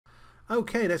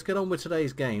Okay, let's get on with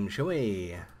today's game, shall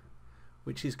we?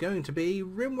 Which is going to be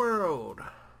Rimworld,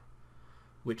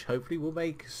 which hopefully will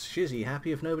make Shizzy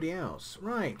happy if nobody else.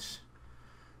 Right.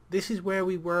 This is where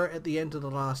we were at the end of the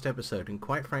last episode, and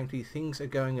quite frankly, things are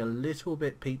going a little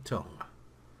bit Pete Tong.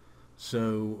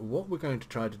 So what we're going to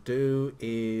try to do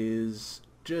is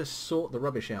just sort the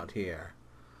rubbish out here.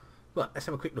 But let's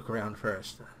have a quick look around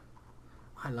first.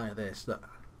 I like this. Look.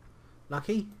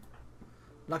 Lucky?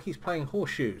 Lucky's playing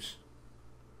horseshoes.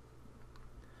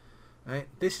 Right,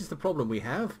 this is the problem we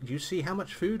have. Do you see how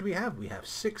much food we have? We have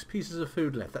 6 pieces of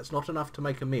food left. That's not enough to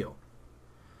make a meal.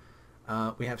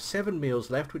 We have 7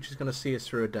 meals left, which is going to see us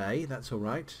through a day. That's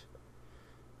alright.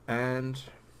 And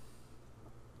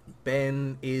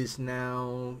Ben is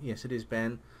now... Yes, it is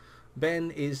Ben. Ben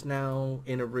is now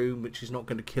in a room which is not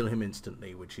going to kill him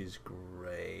instantly, which is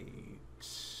great.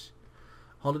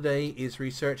 Holiday is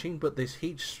researching, but this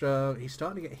heat stroke... He's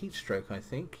starting to get heat stroke, I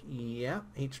think. Yeah,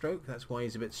 heat stroke. That's why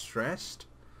he's a bit stressed.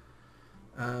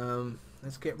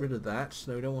 Let's get rid of that.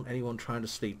 So we don't want anyone trying to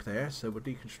sleep there. So we'll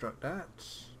deconstruct that.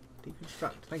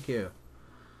 Deconstruct. Thank you.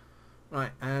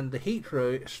 Right, and the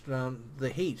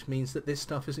heat means that this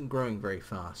stuff isn't growing very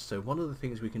fast. So one of the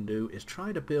things we can do is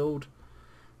try to build...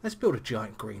 Let's build a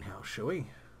giant greenhouse, shall we?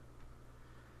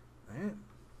 Right.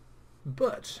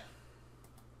 But...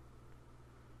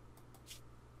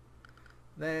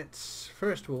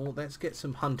 first of all, let's get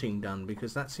some hunting done,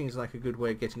 because that seems like a good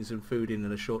way of getting some food in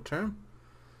the short term.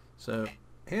 So,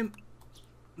 him,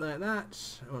 like that.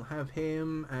 We'll have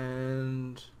him,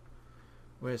 and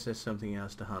where's there something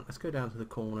else to hunt? Let's go down to the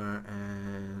corner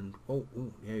and... Oh,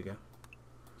 ooh, there you go.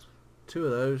 2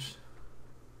 of those.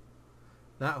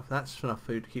 That's enough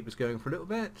food to keep us going for a little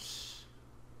bit.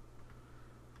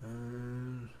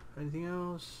 Anything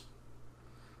else?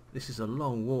 This is a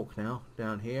long walk now,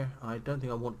 down here. I don't think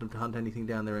I want them to hunt anything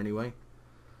down there anyway.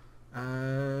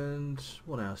 And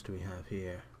what else do we have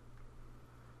here?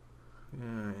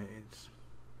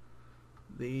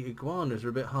 The iguanas are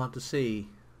a bit hard to see.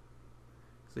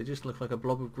 They just look like a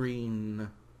blob of green.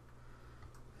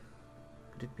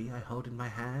 Could it be I hold in my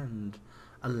hand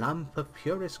a lamp of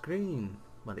purest green?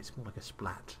 Well, it's more like a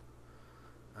splat.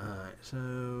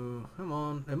 So, come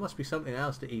on. There must be something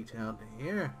else to eat out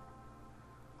here.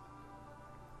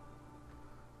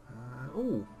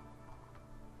 Oh,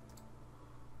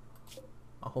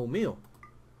 a whole meal.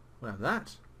 We'll have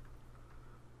that.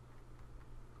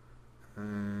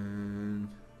 And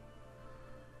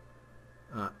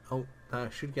oh, I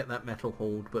should get that metal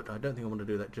hauled, but I don't think I want to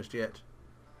do that just yet.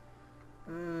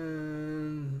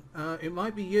 And it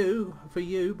might be for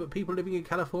you, but people living in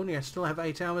California still have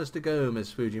 8 hours to go,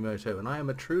 Ms. Fujimoto, and I am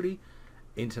a truly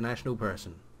international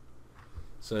person.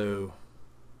 So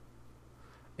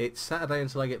it's Saturday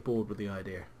until I get bored with the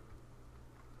idea.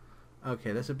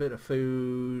 Okay, there's a bit of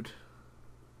food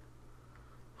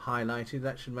highlighted.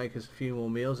 That should make us a few more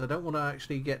meals. I don't want to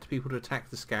actually get people to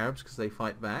attack the scarabs because they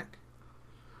fight back.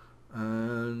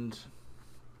 And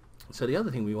so the other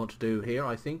thing we want to do here,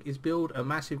 I think, is build a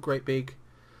massive, great big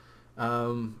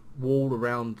wall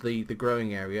around the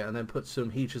growing area, and then put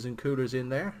some heaters and coolers in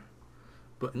there.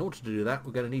 But in order to do that,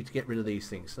 we're going to need to get rid of these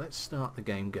things. So let's start the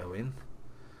game going.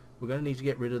 We're going to need to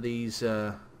get rid of these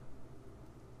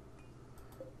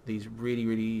really,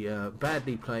 really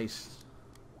badly placed...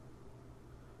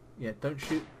 Yeah, don't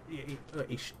shoot...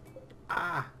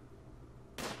 Ah!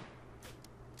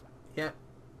 Yeah.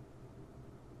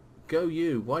 Go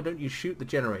you. Why don't you shoot the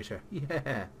generator?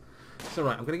 Yeah. So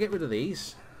right, I'm going to get rid of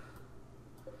these.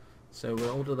 So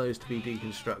we'll order those to be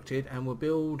deconstructed, and we'll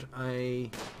build a...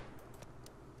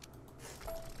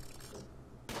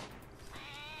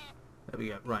 There we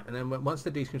go. Right, and then once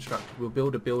they're deconstructed, we'll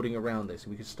build a building around this.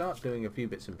 We can start doing a few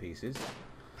bits and pieces.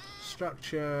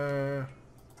 Structure,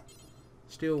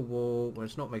 steel wall. Well,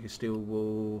 let's not make a steel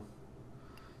wall.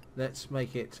 Let's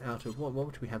make it out of what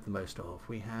do we have the most of?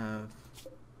 We have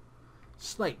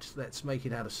slate. Let's make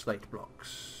it out of slate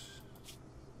blocks.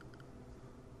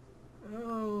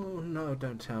 Oh no!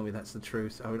 Don't tell me that's the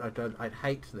truth. I'd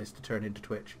hate this to turn into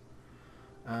Twitch.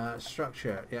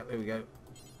 Structure. Yeah, there we go.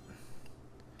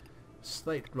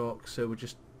 Slate block, so we'll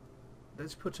just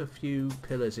let's put a few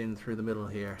pillars in through the middle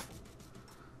here,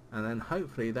 and then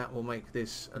hopefully that will make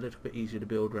this a little bit easier to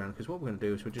build around, because what we're going to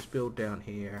do is we'll just build down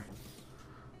here.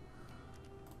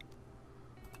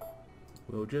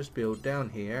 We'll just build down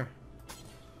here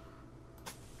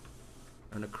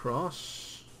and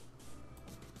across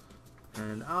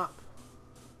and up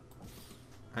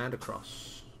and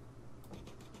across.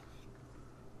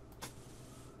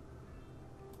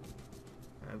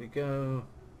 There we go.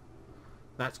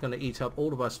 That's going to eat up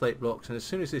all of our slate blocks, and as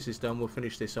soon as this is done, we'll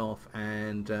finish this off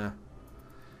and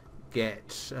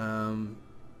get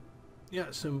yeah,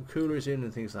 some coolers in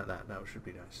and things like that. That should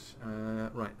be nice.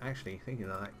 Right, actually, thinking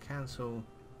of that, cancel.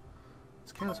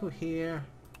 Let's cancel here,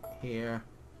 here,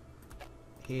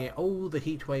 here. Oh, the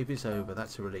heat wave is over.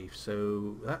 That's a relief.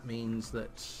 So that means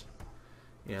that,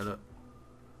 yeah, look,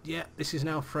 yeah, this is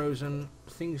now frozen.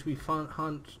 Things we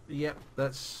hunt. Yep,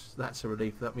 that's a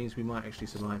relief. That means we might actually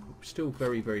survive. We're still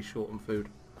very, very short on food.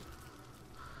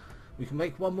 We can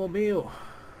make one more meal,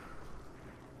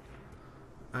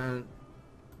 and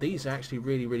these are actually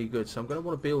really, really good. So I'm going to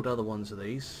want to build other ones of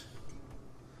these.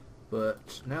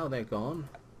 But now they're gone,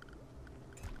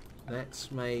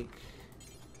 let's make.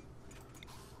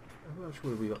 How much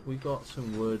wood have we got? We got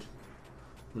some wood,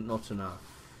 but not enough.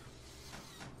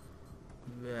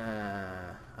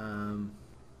 Yeah.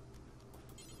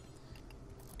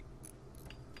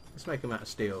 Let's make them out of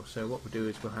steel. So what we'll do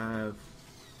is we'll have.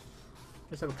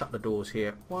 Let's have a couple of doors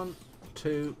here. 1,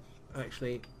 2.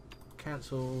 Actually,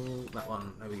 cancel that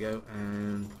one. There we go.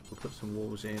 And we'll put some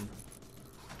walls in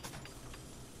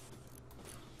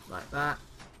like that.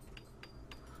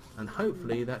 And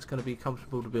hopefully that's going to be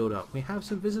comfortable to build up. We have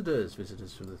some visitors.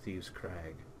 Visitors from the Thieves'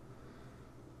 Crag.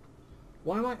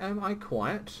 Why am I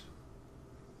quiet?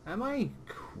 Am I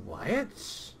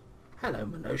quiet? Hello,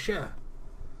 Minosha.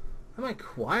 Am I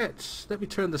quiet? Let me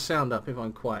turn the sound up if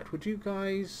I'm quiet. Would you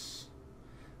guys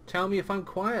tell me if I'm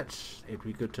quiet? It'd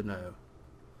be good to know.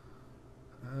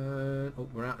 Oh,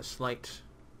 we're out of slate.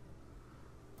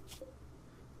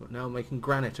 But now making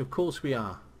granite. Of course we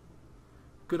are.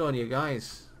 Good on you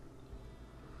guys.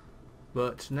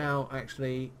 But now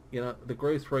actually, you know, the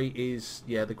growth rate is,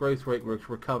 yeah, the growth rate we're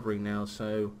recovering now,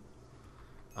 so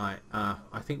I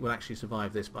think we'll actually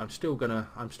survive this, but I'm still gonna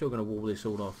wall this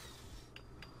all off.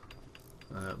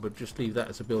 But just leave that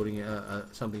as a building,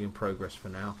 something in progress for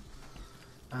now.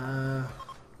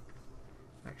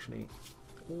 Actually,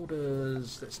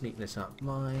 orders. Let's neaten this up.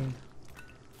 Mine.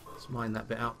 Let's mine that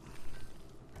bit out.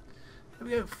 There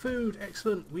we go. Food.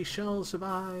 Excellent. We shall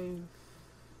survive.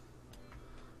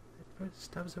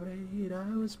 First I was afraid,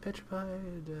 I was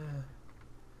petrified.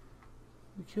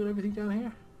 We killed everything down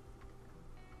here?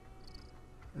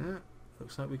 Yeah,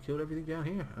 looks like we killed everything down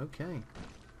here. Okay.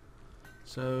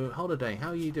 So, Holiday, how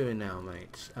are you doing now,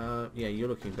 mate? Yeah, you're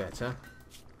looking better.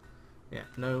 Yeah,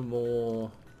 no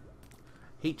more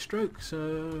heat stroke,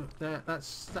 so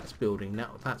that's building. Now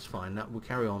that's fine. That will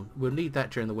carry on. We'll need that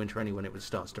during the winter anyway when it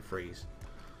starts to freeze.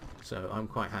 So I'm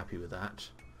quite happy with that.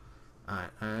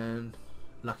 Alright, and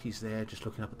Lucky's there, just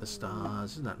looking up at the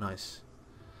stars. Isn't that nice?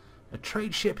 A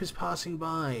trade ship is passing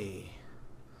by.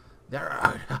 There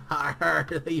are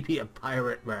they be a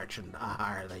pirate merchant.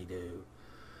 They do.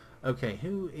 Okay,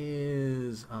 who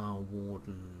is our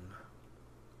warden?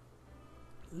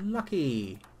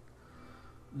 Lucky.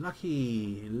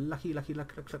 Lucky.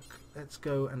 Let's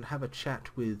go and have a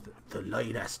chat with the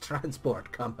Linus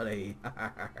Transport Company.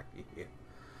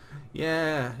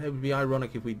 Yeah, it would be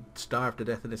ironic if we starved to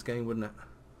death in this game, wouldn't it?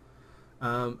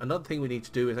 Another thing we need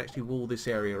to do is actually wall this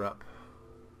area up.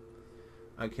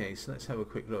 Okay, so let's have a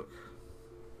quick look.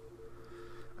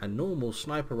 A normal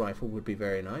sniper rifle would be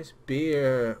very nice.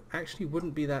 Beer actually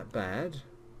wouldn't be that bad.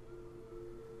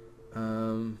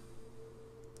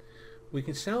 We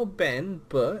can sell Ben,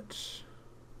 but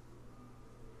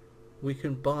we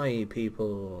can buy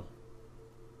people.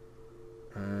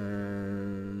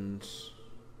 And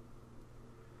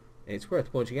it's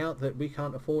worth pointing out that we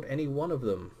can't afford any one of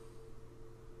them.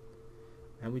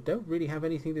 And we don't really have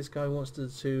anything this guy wants to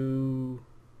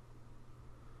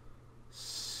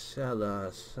sell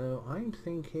us. So I'm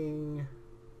thinking,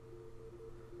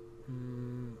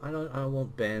 I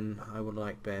want Ben. I would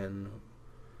like Ben.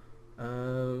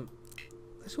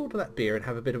 Let's order that beer and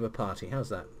have a bit of a party. How's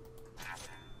that?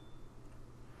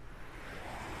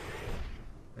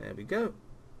 There we go.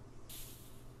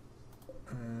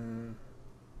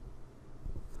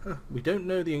 We don't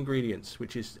know the ingredients,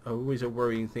 which is always a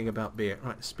worrying thing about beer.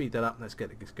 Right, speed that up. Let's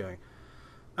get this going.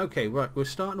 Okay, right, we're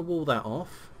starting to wall that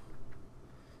off.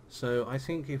 So I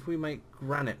think if we make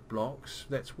granite blocks,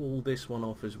 let's wall this one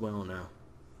off as well now.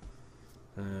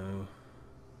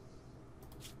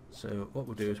 So what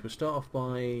we'll do is we'll start off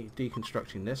by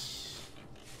deconstructing this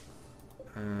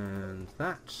and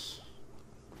that.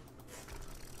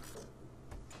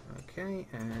 Okay,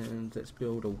 and let's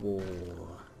build a wall.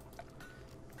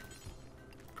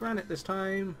 Granite this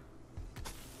time.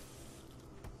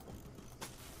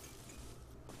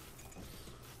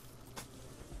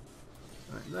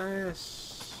 Like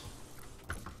this.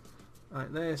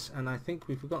 Like this, and I think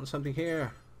we've forgotten something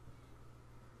here.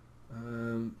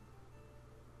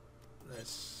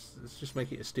 Let's just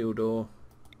make it a steel door.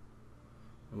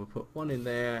 And we'll put one in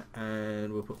there,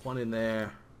 and we'll put one in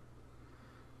there.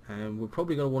 And we're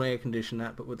probably going to want to air condition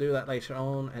that, but we'll do that later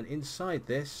on. And inside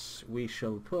this, we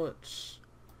shall put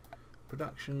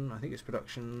production. I think it's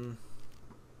production.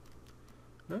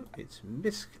 No, it's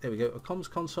MISC. There we go. A comms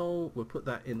console. We'll put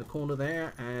that in the corner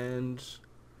there. And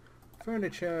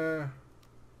furniture.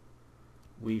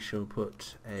 We shall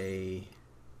put a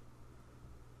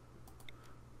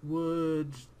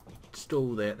wood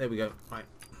stool there. There we go. Right.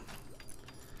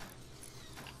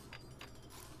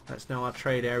 That's now our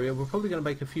trade area. We're probably going to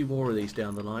make a few more of these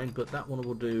down the line, but that one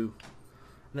will do.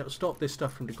 And it will stop this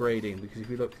stuff from degrading, because if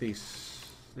you look, this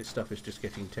stuff is just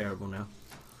getting terrible now.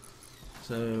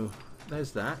 So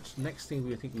there's that. Next thing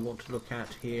we think we want to look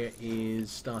at here is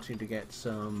starting to get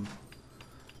some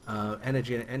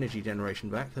energy generation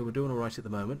back. Though we're doing alright at the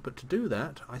moment, but to do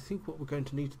that, I think what we're going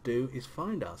to need to do is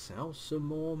find ourselves some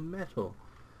more metal.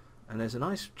 And there's a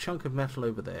nice chunk of metal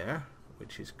over there,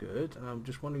 which is good. And I'm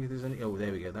just wondering if there's any... Oh,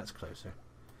 there we go, that's closer.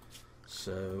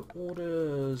 So,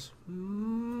 orders...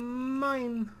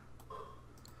 mine!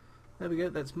 There we go,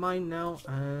 that's mine now,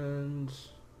 and...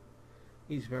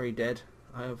 he's very dead.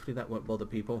 Hopefully that won't bother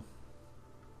people.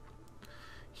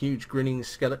 Huge grinning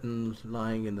skeleton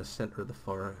lying in the centre of the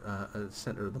forest,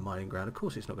 centre of the mining ground. Of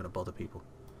course it's not going to bother people.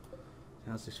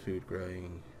 How's this food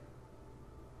growing?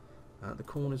 The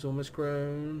corn is almost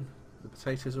grown. The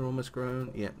potatoes are almost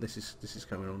grown. Yeah, this is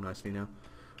coming along nicely now.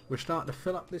 We're starting to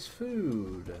fill up this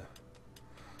food.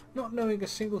 Not knowing a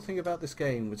single thing about this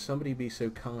game, would somebody be so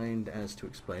kind as to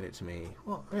explain it to me?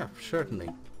 Well, yeah, certainly.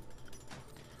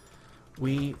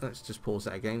 Let's just pause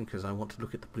that again because I want to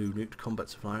look at the blue nuked combat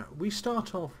supplier. We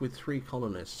start off with 3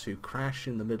 colonists who crash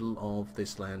in the middle of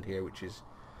this land here, which is,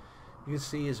 you can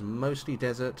see, is mostly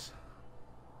desert.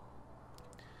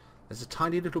 There's a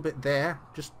tiny little bit there,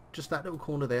 just that little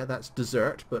corner there, that's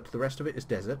desert, but the rest of it is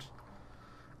desert.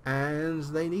 And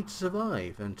they need to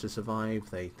survive, and to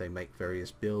survive they make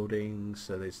various buildings.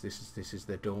 So this is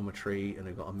their dormitory, and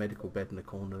they've got a medical bed in the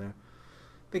corner there.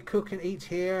 They cook and eat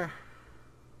here.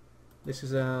 This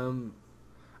is a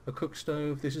cook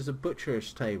stove. This is a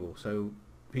butcher's table, so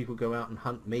people go out and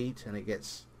hunt meat, and it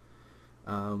gets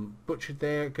butchered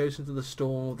there. It goes into the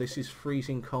store. This is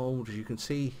freezing cold, as you can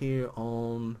see here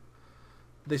on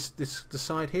the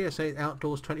side here. Say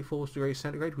outdoors 24 degrees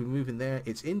centigrade. We move in there.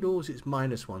 It's indoors. It's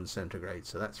 -1 centigrade,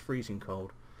 so that's freezing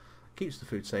cold. Keeps the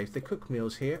food safe. They cook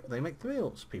meals here. They make the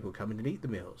meals. People come in and eat the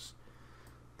meals.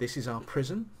 This is our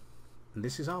prison, and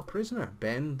this is our prisoner.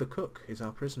 Ben, the cook, is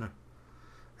our prisoner.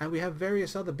 And we have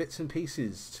various other bits and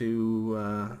pieces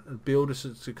to build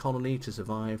a colony to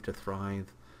survive, to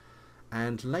thrive.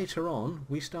 And later on,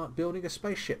 we start building a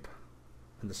spaceship,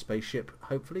 and the spaceship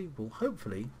hopefully will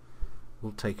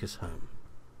take us home.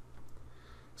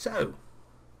 So,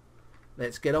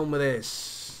 let's get on with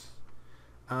this.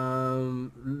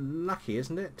 Lucky,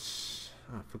 isn't it?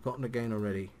 I've forgotten again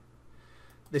already.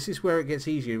 This is where it gets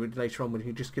easier later on when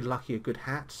you just get Lucky a good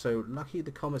hat. So, Lucky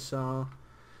the Commissar.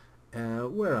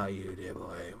 Where are you, dear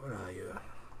boy? Where are you?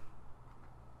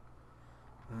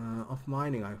 Off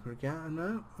mining, I forget.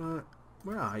 No?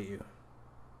 Where are you?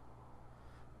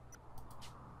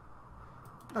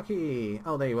 Lucky!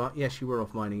 Oh, there you are. Yes, you were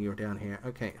off mining. You were down here.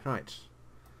 Okay, right.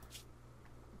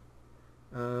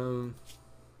 No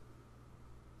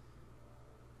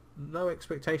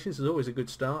expectations is always a good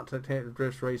start to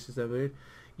address races their mood.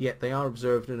 Yet they are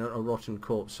observed in a rotten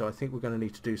corpse, so I think we're going to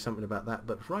need to do something about that.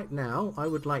 But right now, I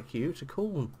would like you to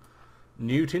call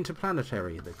Newt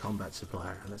Interplanetary, the combat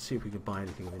supplier, and let's see if we can buy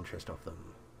anything of interest off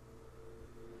them.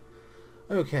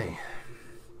 Okay.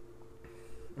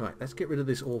 Right, let's get rid of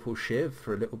this awful shiv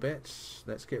for a little bit.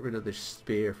 Let's get rid of this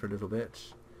spear for a little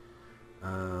bit.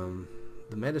 The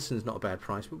medicine's not a bad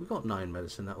price, but we've got 9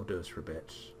 medicine. That will do us for a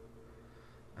bit.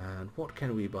 And what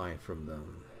can we buy from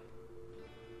them?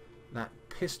 That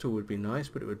pistol would be nice,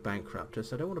 but it would bankrupt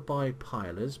us. I don't want to buy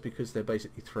pilers because they're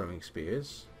basically throwing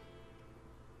spears.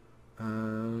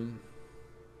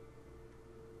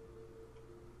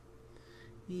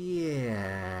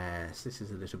 Yes, this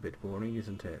is a little bit boring,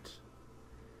 isn't it?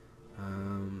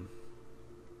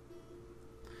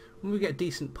 When we get a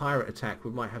decent pirate attack,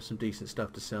 we might have some decent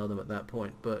stuff to sell them at that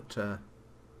point, but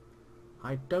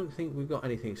I don't think we've got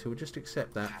anything, so we'll just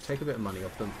accept that, take a bit of money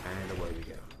off them, and away we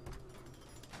go.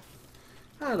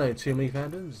 Hello, Timmy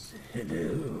fandoms.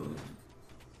 Hello.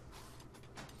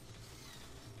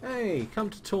 Hey,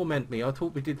 come to torment me. I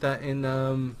thought we did that in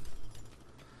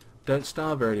Don't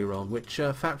Starve earlier on, which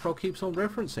Fat Frog keeps on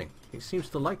referencing. He seems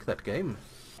to like that game.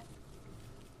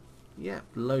 Yeah,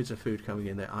 loads of food coming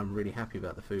in there. I'm really happy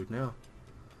about the food now.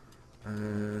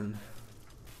 And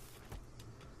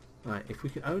Right, if we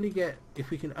can only get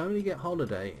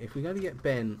Holiday, if we can only get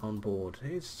Ben on board.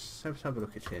 Let's have a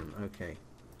look at him. Okay.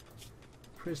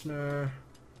 Prisoner.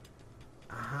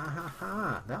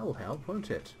 Ha. That'll help,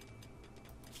 won't it?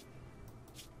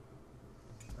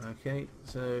 Okay,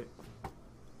 so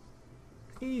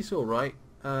he's alright.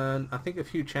 And I think a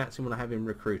few chats and we'll have him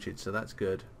recruited, so that's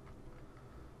good.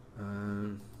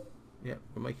 Yep,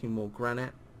 we're making more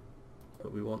granite.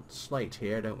 But we want slate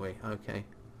here, don't we? Okay.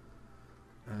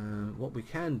 What we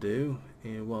can do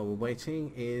while we're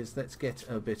waiting is let's get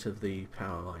a bit of the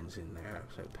power lines in there.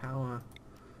 So power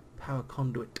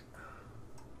conduit.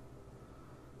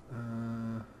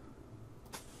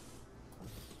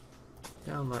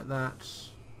 Down like that.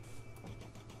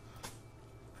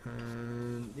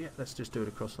 And yeah, let's just do it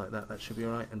across like that. That should be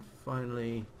alright. And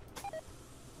finally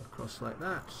across like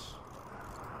that.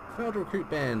 Failed to recruit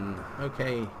Ben.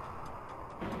 Okay.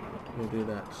 We'll do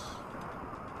that.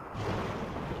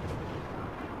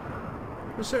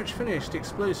 Research finished.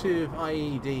 Explosive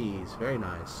IEDs. Very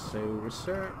nice. So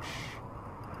research.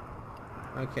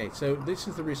 Okay, so this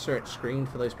is the research screen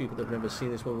for those people that have never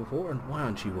seen this one before. And why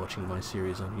aren't you watching my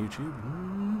series on YouTube?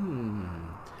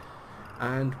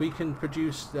 And we can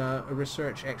produce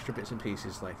research extra bits and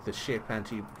pieces like the ship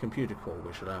anti-computer core,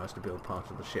 which allow us to build part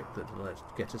of the ship that will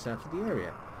get us out of the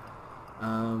area.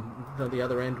 On the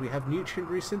other end we have nutrient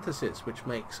resynthesis, which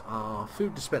makes our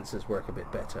food dispensers work a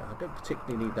bit better. I don't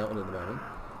particularly need that one at the moment,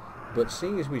 but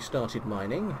seeing as we started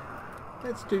mining,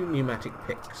 let's do pneumatic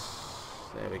picks.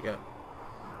 There we go.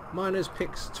 Miners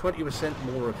picks 20%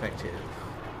 more effective.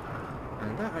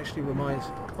 And that actually reminds...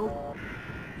 Oh!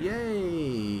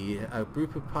 Yay! A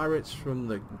group of pirates from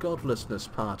the Godlessness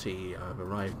Party have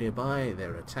arrived nearby.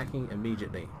 They're attacking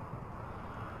immediately.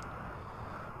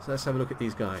 So let's have a look at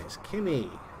these guys. Kimmy,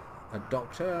 a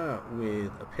doctor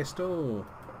with a pistol.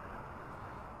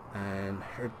 And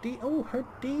Herdina.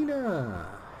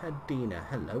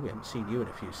 Hello, we haven't seen you in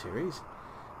a few series.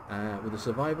 With a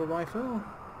survivor rifle.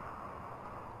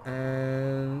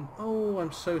 And oh,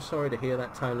 I'm so sorry to hear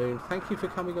that, Tyloon. Thank you for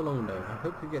coming along though. I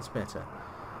hope it gets better.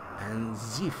 And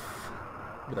Zif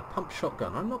with a pump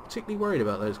shotgun. I'm not particularly worried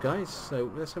about those guys,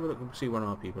 so let's have a look and see where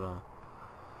our people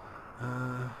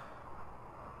are.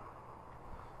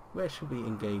 Where should we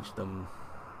engage them?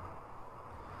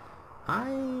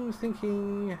 I'm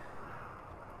thinking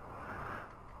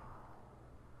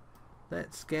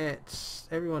let's get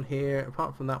everyone here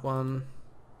apart from that one.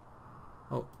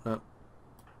 Oh no.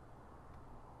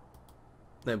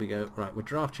 There we go. Right, we'll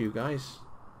draft you guys.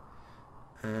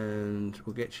 And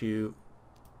we'll get you...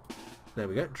 There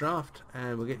we go. Draft.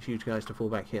 And we'll get you guys to fall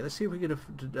back here. Let's see if we can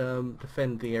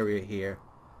defend the area here.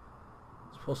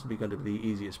 It's possibly going to be the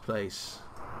easiest place.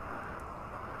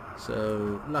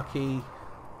 So, Lucky.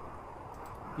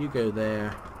 You go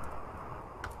there.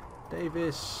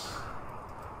 Davis.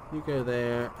 You go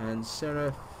there. And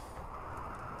Seraph.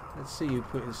 Let's see you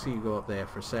go up there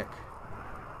for a sec.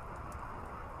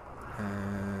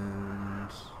 And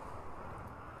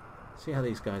see how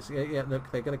these guys... Yeah,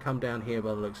 look, they're going to come down here by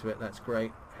the looks of it. That's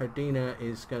great. Herdina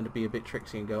is going to be a bit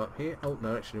tricksy and go up here. Oh,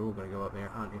 no, actually, they're all going to go up there,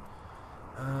 aren't you?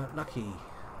 Lucky.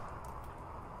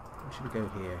 We should go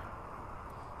here.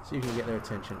 See if you can get their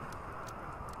attention.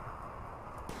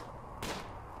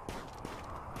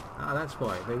 Ah, that's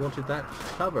why. They wanted that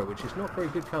cover, which is not very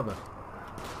good cover.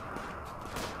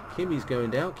 Kimmy's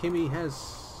going down. Kimmy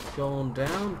has gone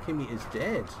down. Kimmy is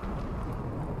dead.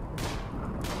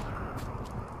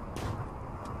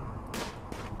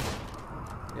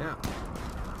 Yeah.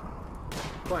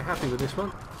 Quite happy with this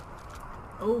one.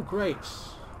 Oh great.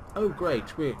 Oh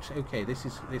great. Okay, this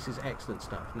is excellent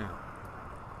stuff. Now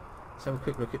let's have a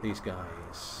quick look at these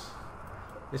guys.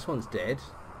 This one's dead.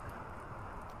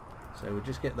 So we'll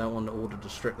just get that one ordered to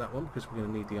strip that one because we're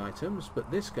going to need the items. But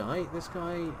this guy,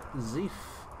 Zif,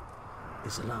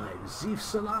 is alive.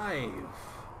 Zif's alive!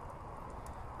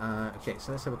 Okay,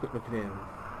 so let's have a quick look at him.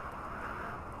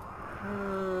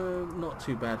 Not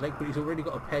too bad leg, but he's already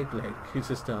got a peg leg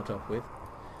to start off with.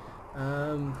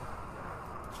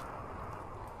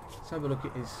 Let's have a look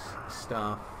at his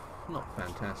staff. Not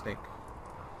fantastic.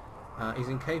 He's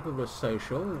incapable of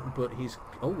social, but he's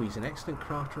an excellent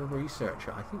crafter and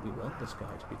researcher. I think we want this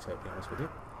guy, to be totally honest with you.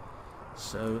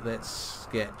 So let's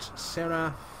get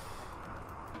Seraph.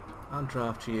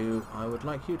 Undraft you. I would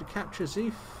like you to capture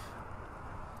Zif.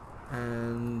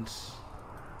 And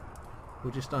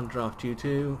we'll just undraft you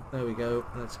too. There we go.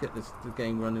 Let's get the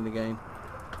game running again.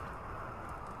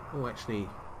 Oh, actually,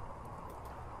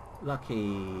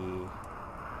 Lucky.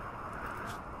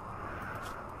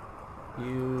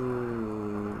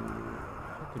 You...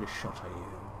 How good a shot are you?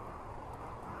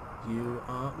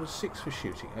 was 6 for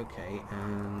shooting. Okay,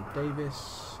 and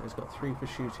Davis has got 3 for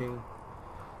shooting.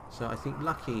 So I think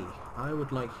Lucky, I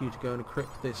would like you to go and equip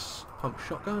this pump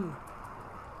shotgun.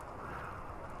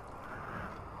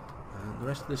 And the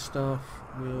rest of this stuff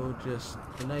we'll just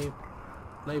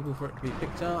label for it to be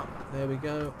picked up. There we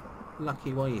go.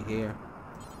 Lucky, while you're here.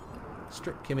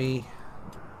 Strip Kimmy.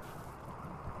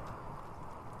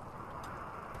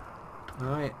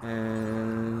 Alright,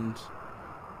 and...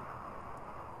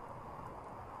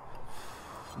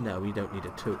 no, we don't need a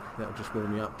toque. That'll just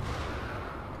warm you up.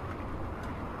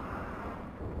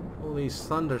 All these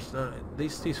thunders...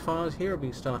 these fires here are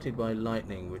being started by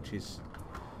lightning, which is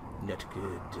not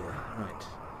good. Right.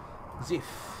 Ziff.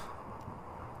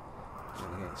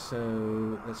 Okay,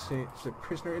 so let's see. It's a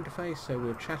prisoner interface, so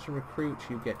we'll chat and recruit.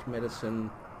 You get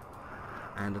medicine,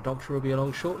 and a doctor will be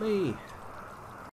along shortly.